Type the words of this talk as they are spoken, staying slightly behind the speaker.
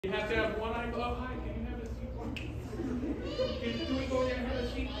You have to have one eye. Oh, hi. Can you have a seat for me? Can we go there and have a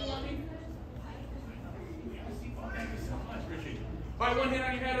seat for me? Have a seat. Oh, thank you so much, Richie. All right, one hand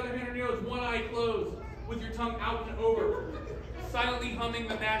on your head, other hand on your nose, one eye closed, with your tongue out and over, silently humming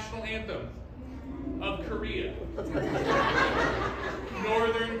the national anthem of Korea.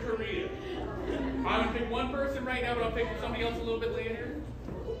 Northern Korea. I'm going to pick one person right now, but I'll pick somebody else a little bit later.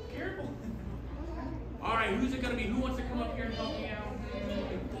 Careful. All right, who's it going to be? Who wants to come up here and help me out?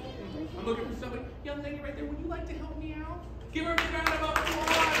 I'm looking for somebody. Young lady right there, would you like to help me out? Give her a big round of applause.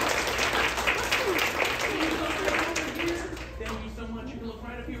 Thank you so much. You can look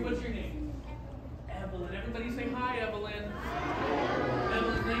right up here. What's your name? Evelyn. Everybody say hi, Evelyn.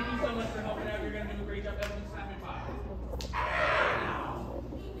 Evelyn, thank you so much for helping out. You're going to do a great job. Evelyn, slap me by. Ow.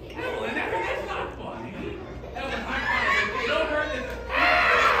 Evelyn, that's not funny. Evelyn, high five. Okay, don't hurt this.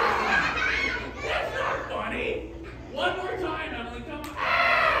 That's not funny. One more time, Evelyn. Come on.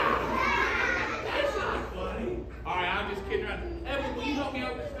 That's not funny. All right, I'm just kidding around. Evelyn, will you help me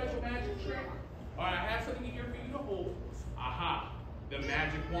out with a special magic trick? All right, I have something here for you to hold. Aha, the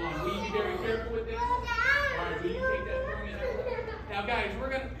magic wand. Will you be very careful with this? All right, will you take that for me? Now, guys, we're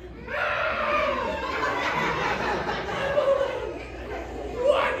going to...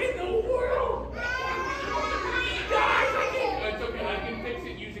 What in the world? Guys, it's okay. I can fix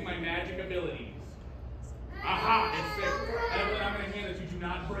it using my magic abilities. Aha, it's fixed. Evelyn, I'm going to hand it to you. Do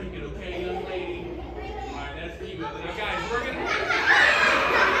not break it, okay, young lady? All right, that's for you, Evelyn. Now, guys, we're going to...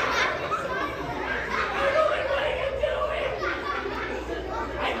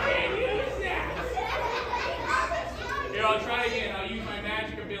 I'll try again. I'll use my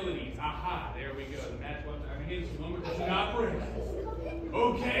magic abilities. Aha, there we go. The magic one. I'm going to hit you one more time. Do not break.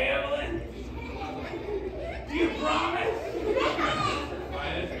 Okay, Evelyn? Do you promise? All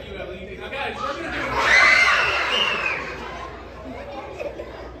right, that's for you, Evelyn. Now, guys, we're going to do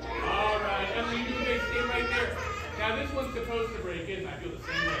All right, Evelyn, you can stay right there. Now, this one's supposed to break, isn't it? I feel the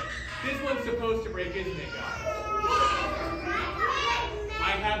same way. This one's supposed to break, isn't it, guys?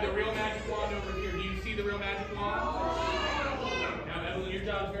 I have the real magic wand over here. Do you see the real magic wand? Now, Evelyn, your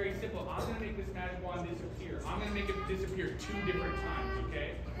job is very simple. I'm going to make this magic wand disappear. I'm going to make it disappear 2 different times,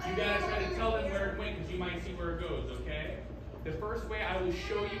 okay? You guys try to tell them where it went because you might see where it goes, okay? The first way, I will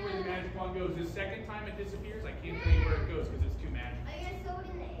show you where the magic wand goes. The second time it disappears, I can't tell you where it goes because it's too magical. Are you going to throw it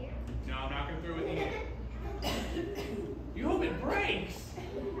in the air? No, I'm not going to throw it in the air. You hope it breaks.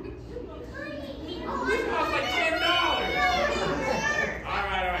 This costs like $10. All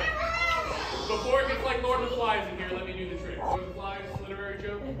right. Before it gets like Lord of the Flies in here, let me do the trick. Lord of the Flies, literary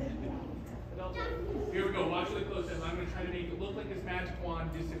joke. Here we go. Watch really close. I'm going to try to make it look like this magic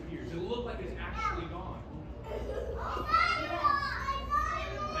wand disappears. It'll look like it's actually gone.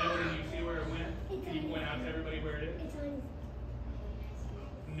 Evelyn, you see where it went? Can you point out to everybody where it is?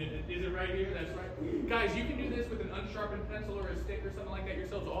 Is it right here? That's right. Guys, you can do this with an unsharpened pencil or a stick or something like that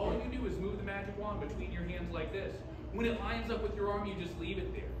yourselves. All you do is move the magic wand between your hands like this. When it lines up with your arm, you just leave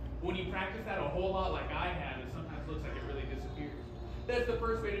it there. When you practice that a whole lot like I have, it sometimes looks like it really disappears. That's the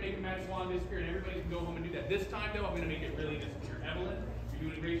first way to make a magic wand disappear, and everybody can go home and do that. This time, though, I'm going to make it really disappear. Evelyn, you're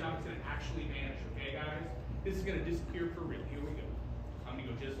doing a great job. It's going to actually vanish, okay, guys? This is going to disappear for real. Here we go. I'm going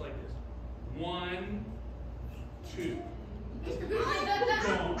to go just like this. 1, 2.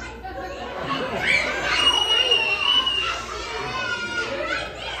 Gone.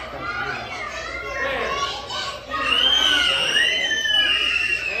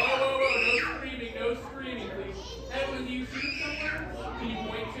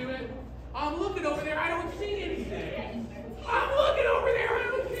 I'm looking over there, I don't see anything. I'm looking over there, I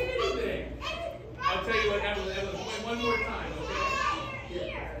don't see anything. I'll tell you what, Evelyn, point one more time, okay?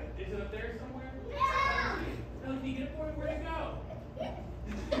 Here. Is it up there somewhere? No, can you get it for me? Where'd it go?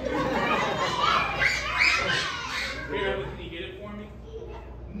 Here, Evelyn, can you get it for me?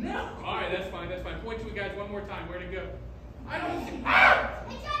 No. All right, that's fine. Point to it, guys, one more time. Where'd it go? I don't see. Ah!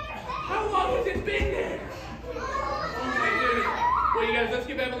 How long has it been there? Oh, my goodness. Well, you guys, let's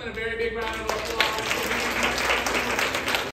give Evelyn a very big round of applause.